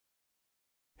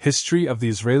History of the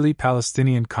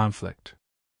Israeli-Palestinian Conflict.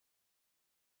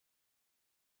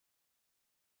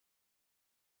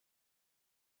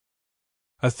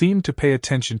 A theme to pay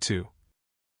attention to.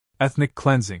 Ethnic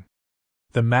cleansing.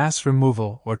 The mass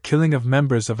removal or killing of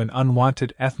members of an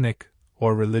unwanted ethnic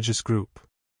or religious group.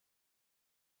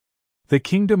 The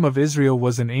Kingdom of Israel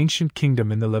was an ancient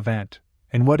kingdom in the Levant,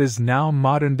 in what is now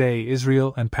modern-day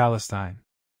Israel and Palestine.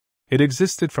 It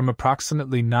existed from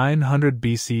approximately 900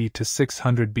 BC to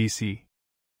 600 BC.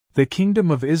 The Kingdom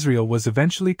of Israel was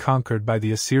eventually conquered by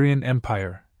the Assyrian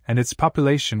Empire, and its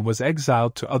population was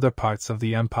exiled to other parts of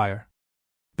the empire.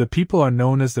 The people are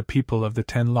known as the people of the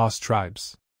 10 lost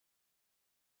tribes.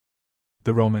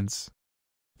 The Romans.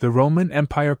 The Roman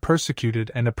Empire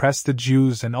persecuted and oppressed the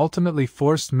Jews and ultimately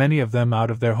forced many of them out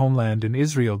of their homeland in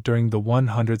Israel during the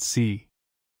 100 CE.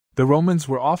 The Romans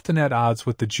were often at odds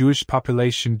with the Jewish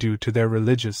population due to their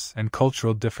religious and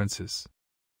cultural differences.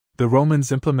 The Romans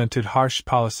implemented harsh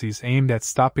policies aimed at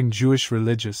stopping Jewish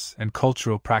religious and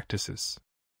cultural practices.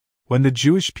 When the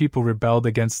Jewish people rebelled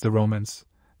against the Romans,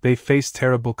 they faced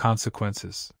terrible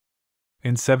consequences.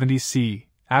 In 70 CE,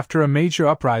 after a major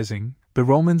uprising, the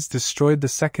Romans destroyed the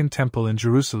Second Temple in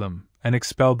Jerusalem and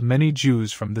expelled many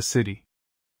Jews from the city.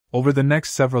 Over the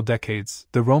next several decades,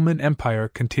 the Roman Empire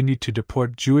continued to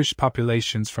deport Jewish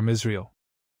populations from Israel.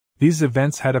 These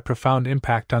events had a profound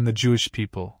impact on the Jewish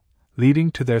people,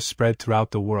 leading to their spread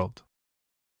throughout the world.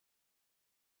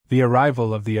 The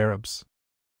arrival of the Arabs.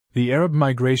 The Arab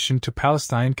migration to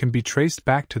Palestine can be traced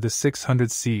back to the 600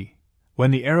 CE,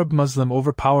 when the Arab-Muslim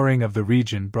overpowering of the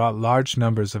region brought large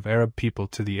numbers of Arab people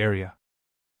to the area.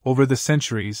 Over the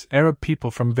centuries, Arab people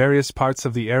from various parts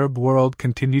of the Arab world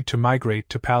continued to migrate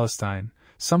to Palestine,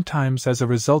 sometimes as a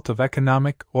result of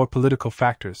economic or political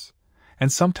factors,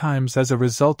 and sometimes as a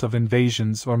result of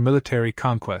invasions or military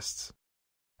conquests.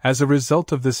 As a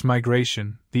result of this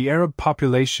migration, the Arab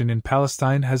population in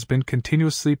Palestine has been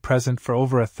continuously present for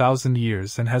over 1,000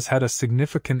 years and has had a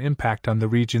significant impact on the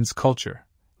region's culture,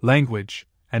 language,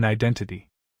 and identity.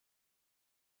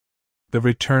 The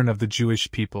return of the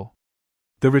Jewish people.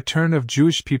 The return of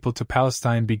Jewish people to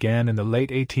Palestine began in the late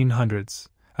 1800s,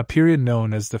 a period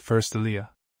known as the First Aliyah.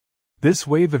 This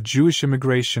wave of Jewish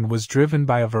immigration was driven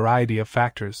by a variety of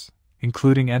factors,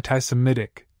 including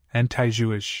anti-Semitic,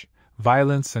 anti-Jewish,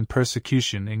 violence and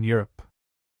persecution in Europe.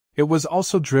 It was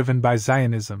also driven by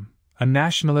Zionism, a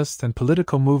nationalist and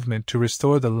political movement to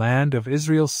restore the land of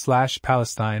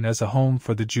Israel/Palestine as a home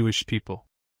for the Jewish people.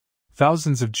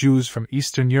 Thousands of Jews from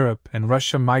Eastern Europe and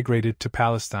Russia migrated to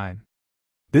Palestine.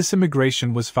 This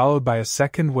immigration was followed by a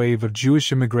second wave of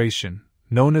Jewish immigration,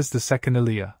 known as the Second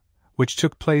Aliyah, which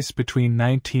took place between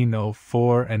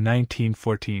 1904 and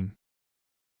 1914.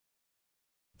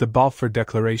 The Balfour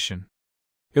Declaration.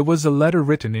 It was a letter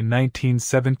written in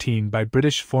 1917 by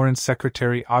British Foreign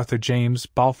Secretary Arthur James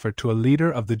Balfour to a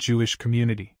leader of the Jewish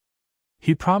community.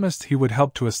 He promised he would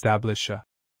help to establish a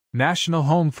national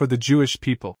home for the Jewish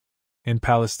people in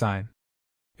Palestine.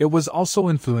 It was also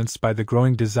influenced by the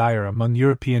growing desire among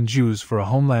European Jews for a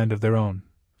homeland of their own,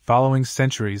 following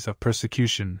centuries of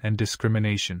persecution and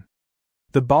discrimination.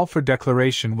 The Balfour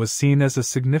Declaration was seen as a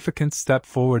significant step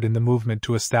forward in the movement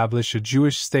to establish a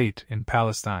Jewish state in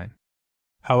Palestine.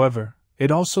 However,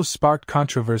 it also sparked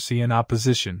controversy and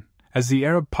opposition, as the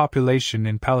Arab population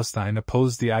in Palestine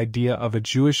opposed the idea of a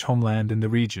Jewish homeland in the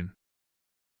region.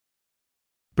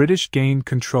 British gained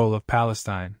control of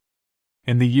Palestine.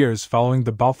 In the years following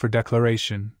the Balfour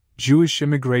Declaration, Jewish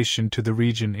immigration to the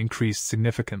region increased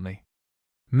significantly.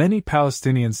 Many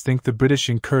Palestinians think the British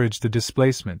encouraged the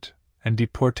displacement and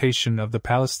deportation of the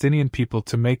Palestinian people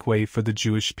to make way for the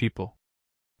Jewish people.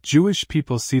 Jewish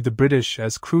people see the British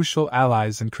as crucial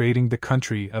allies in creating the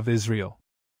country of Israel.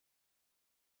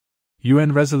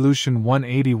 UN Resolution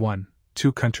 181,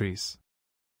 Two Countries.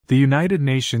 The United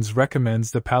Nations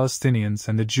recommends the Palestinians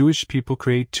and the Jewish people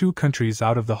create two countries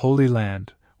out of the Holy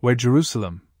Land, where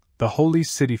Jerusalem, the holy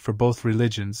city for both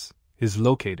religions, is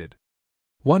located.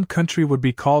 One country would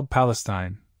be called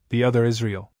Palestine, the other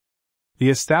Israel. The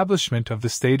establishment of the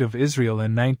State of Israel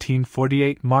in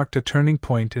 1948 marked a turning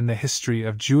point in the history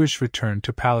of Jewish return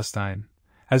to Palestine,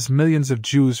 as millions of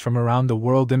Jews from around the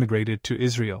world immigrated to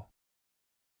Israel.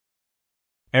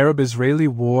 Arab-Israeli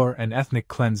War and Ethnic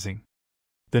Cleansing.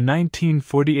 The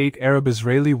 1948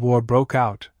 Arab-Israeli War broke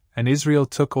out, and Israel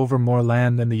took over more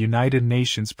land than the United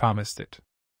Nations promised it.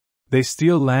 They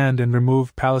steal land and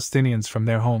remove Palestinians from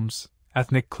their homes,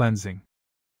 ethnic cleansing.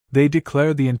 They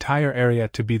declare the entire area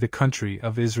to be the country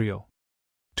of Israel.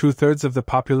 2/3 of the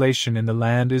population in the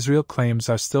land Israel claims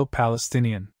are still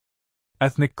Palestinian.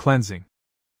 Ethnic cleansing.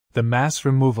 The mass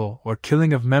removal or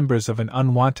killing of members of an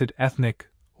unwanted ethnic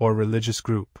or religious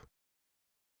group.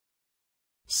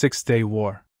 Six-Day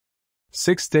War.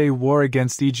 Six-Day War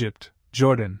against Egypt,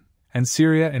 Jordan, and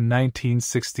Syria in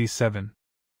 1967.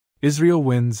 Israel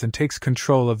wins and takes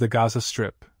control of the Gaza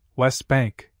Strip, West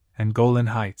Bank, and Golan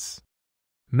Heights.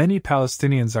 Many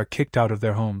Palestinians are kicked out of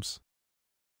their homes.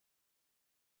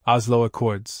 Oslo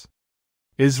Accords.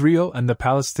 Israel and the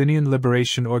Palestinian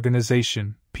Liberation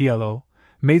Organization, PLO,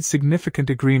 made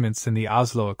significant agreements in the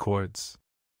Oslo Accords.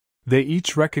 They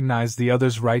each recognized the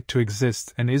other's right to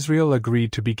exist, and Israel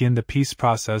agreed to begin the peace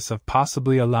process of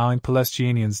possibly allowing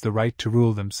Palestinians the right to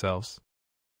rule themselves.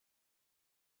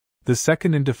 The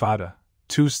Second Intifada,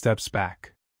 2 steps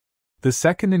back. The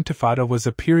Second Intifada was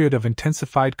a period of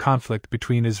intensified conflict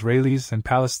between Israelis and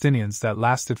Palestinians that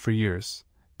lasted for years,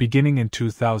 beginning in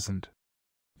 2000.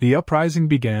 The uprising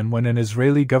began when an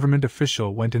Israeli government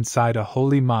official went inside a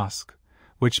holy mosque,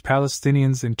 which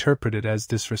Palestinians interpreted as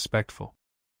disrespectful.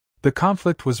 The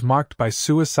conflict was marked by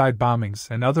suicide bombings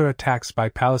and other attacks by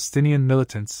Palestinian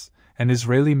militants and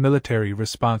Israeli military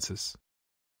responses.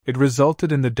 It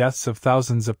resulted in the deaths of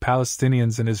thousands of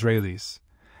Palestinians and Israelis,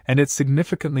 and it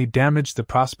significantly damaged the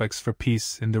prospects for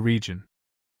peace in the region.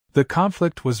 The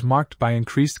conflict was marked by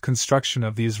increased construction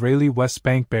of the Israeli West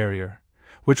Bank barrier,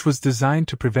 which was designed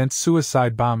to prevent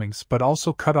suicide bombings but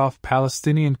also cut off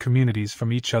Palestinian communities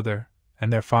from each other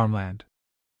and their farmland.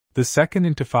 The Second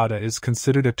Intifada is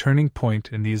considered a turning point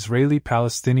in the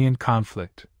Israeli-Palestinian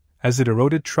conflict, as it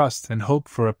eroded trust and hope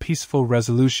for a peaceful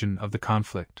resolution of the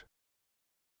conflict.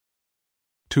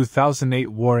 2008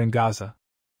 War in Gaza.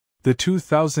 The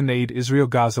 2008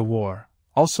 Israel-Gaza War,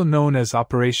 also known as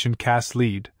Operation Cast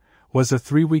Lead, was a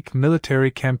 3-week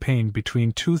military campaign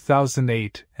between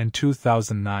 2008 and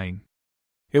 2009.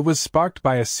 It was sparked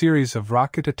by a series of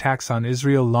rocket attacks on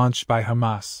Israel launched by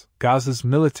Hamas, Gaza's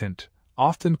militant,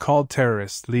 often called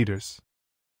terrorist leaders.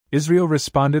 Israel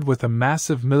responded with a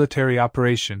massive military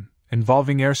operation,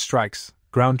 involving airstrikes,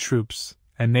 ground troops,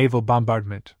 and naval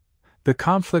bombardment. The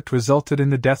conflict resulted in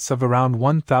the deaths of around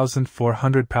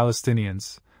 1,400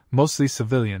 Palestinians, mostly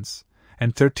civilians,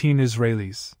 and 13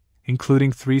 Israelis,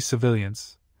 including 3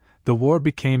 civilians. The war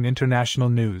became international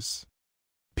news.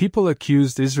 People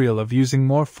accused Israel of using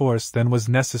more force than was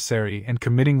necessary and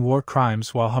committing war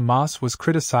crimes, while Hamas was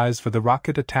criticized for the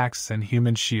rocket attacks and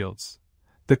human shields.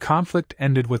 The conflict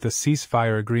ended with a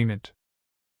ceasefire agreement.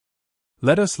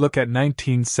 Let us look at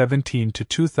 1917 to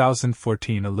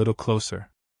 2014 a little closer.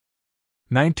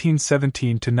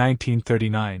 1917 to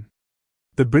 1939.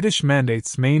 The British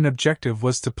Mandate's main objective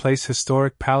was to place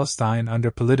historic Palestine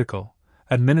under political,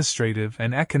 administrative,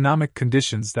 and economic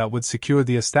conditions that would secure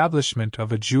the establishment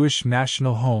of a Jewish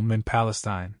national home in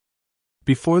Palestine.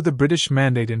 Before the British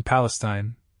Mandate in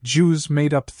Palestine, Jews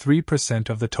made up 3%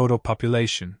 of the total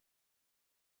population.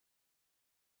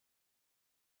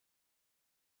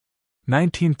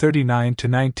 1939 to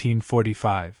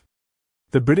 1945.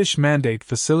 The British Mandate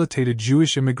facilitated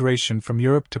Jewish immigration from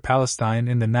Europe to Palestine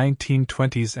in the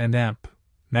 1920s and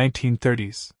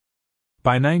 1930s.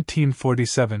 By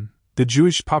 1947, the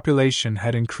Jewish population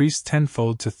had increased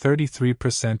tenfold to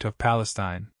 33% of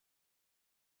Palestine.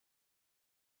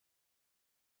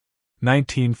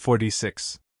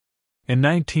 1946. In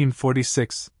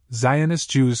 1946, Zionist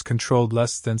Jews controlled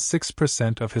less than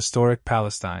 6% of historic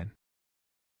Palestine.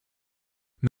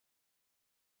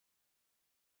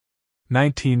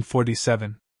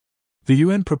 1947. The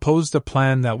UN proposed a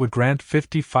plan that would grant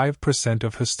 55%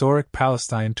 of historic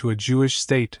Palestine to a Jewish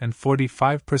state and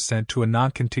 45% to a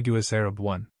non-contiguous Arab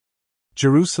one.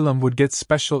 Jerusalem would get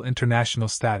special international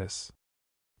status.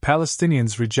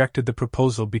 Palestinians rejected the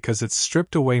proposal because it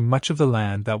stripped away much of the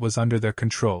land that was under their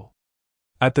control.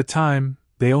 At the time,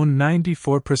 they owned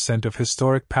 94% of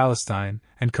historic Palestine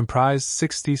and comprised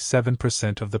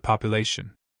 67% of the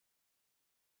population.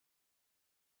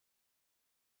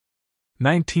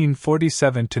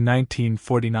 1947 to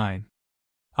 1949.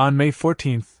 On May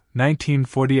 14,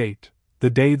 1948, the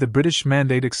day the British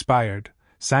Mandate expired,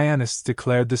 Zionists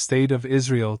declared the State of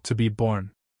Israel to be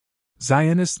born.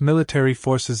 Zionist military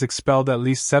forces expelled at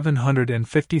least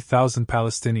 750,000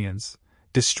 Palestinians,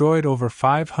 destroyed over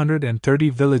 530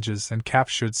 villages, and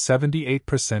captured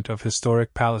 78% of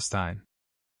historic Palestine.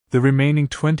 The remaining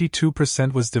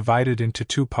 22% was divided into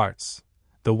 2 parts,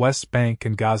 the West Bank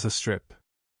and Gaza Strip.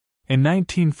 In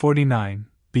 1949,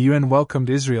 the UN welcomed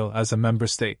Israel as a member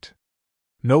state.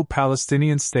 No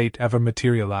Palestinian state ever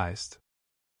materialized.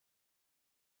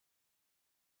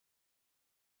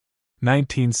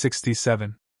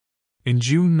 1967. In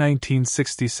June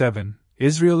 1967,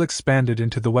 Israel expanded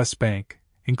into the West Bank,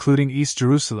 including East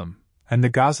Jerusalem, and the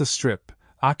Gaza Strip,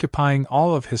 occupying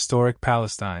all of historic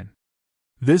Palestine.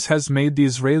 This has made the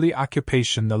Israeli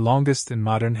occupation the longest in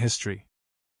modern history.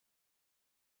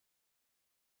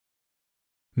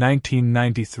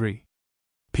 1993.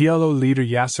 PLO leader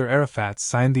Yasser Arafat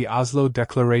signed the Oslo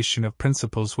Declaration of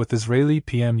Principles with Israeli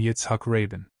PM Yitzhak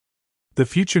Rabin. The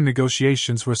future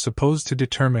negotiations were supposed to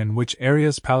determine which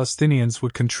areas Palestinians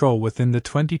would control within the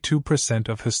 22%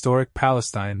 of historic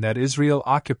Palestine that Israel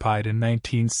occupied in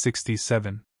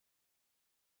 1967.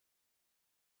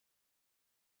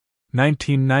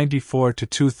 1994 to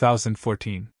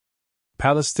 2014.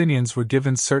 Palestinians were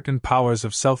given certain powers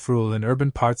of self-rule in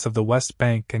urban parts of the West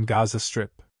Bank and Gaza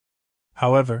Strip.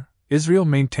 However, Israel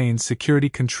maintains security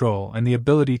control and the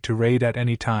ability to raid at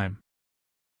any time.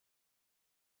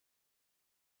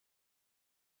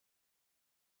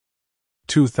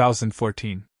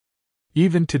 2014.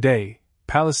 Even today,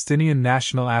 Palestinian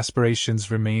national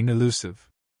aspirations remain elusive.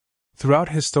 Throughout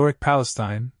historic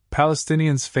Palestine,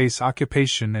 Palestinians face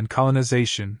occupation and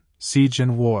colonization, siege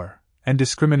and war, and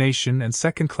discrimination and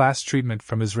second-class treatment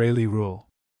from Israeli rule.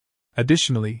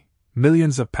 Additionally,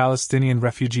 millions of Palestinian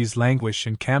refugees languish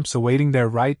in camps awaiting their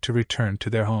right to return to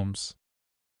their homes.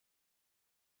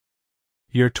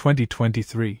 Year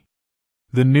 2023.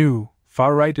 The new,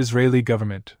 far-right Israeli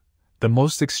government, the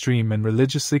most extreme and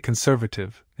religiously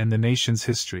conservative in the nation's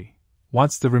history,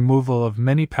 wants the removal of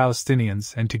many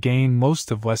Palestinians and to gain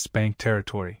most of West Bank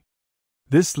territory.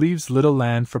 This leaves little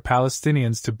land for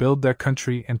Palestinians to build their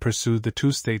country and pursue the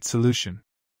two-state solution.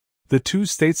 The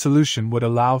two-state solution would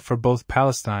allow for both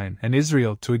Palestine and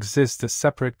Israel to exist as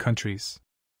separate countries.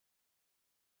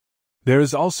 There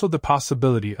is also the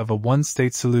possibility of a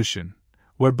one-state solution,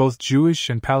 where both Jewish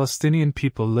and Palestinian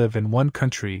people live in one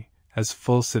country as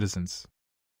full citizens.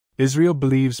 Israel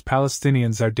believes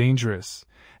Palestinians are dangerous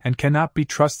and cannot be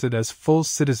trusted as full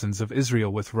citizens of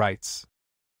Israel with rights.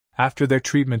 After their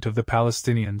treatment of the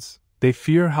Palestinians, they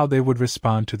fear how they would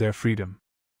respond to their freedom.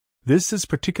 This is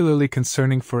particularly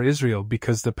concerning for Israel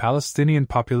because the Palestinian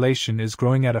population is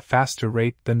growing at a faster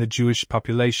rate than the Jewish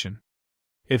population.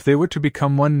 If they were to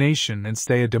become one nation and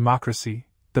stay a democracy,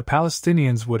 the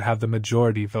Palestinians would have the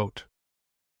majority vote.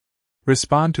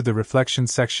 Respond to the reflection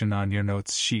section on your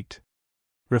notes sheet.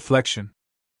 Reflection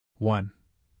 1.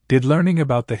 Did learning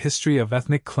about the history of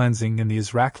ethnic cleansing in the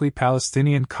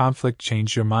Israeli-Palestinian conflict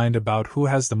change your mind about who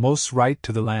has the most right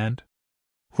to the land?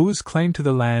 Whose claim to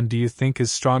the land do you think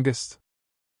is strongest?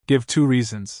 Give 2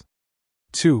 reasons.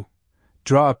 2.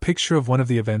 Draw a picture of one of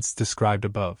the events described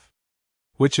above.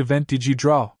 Which event did you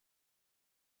draw?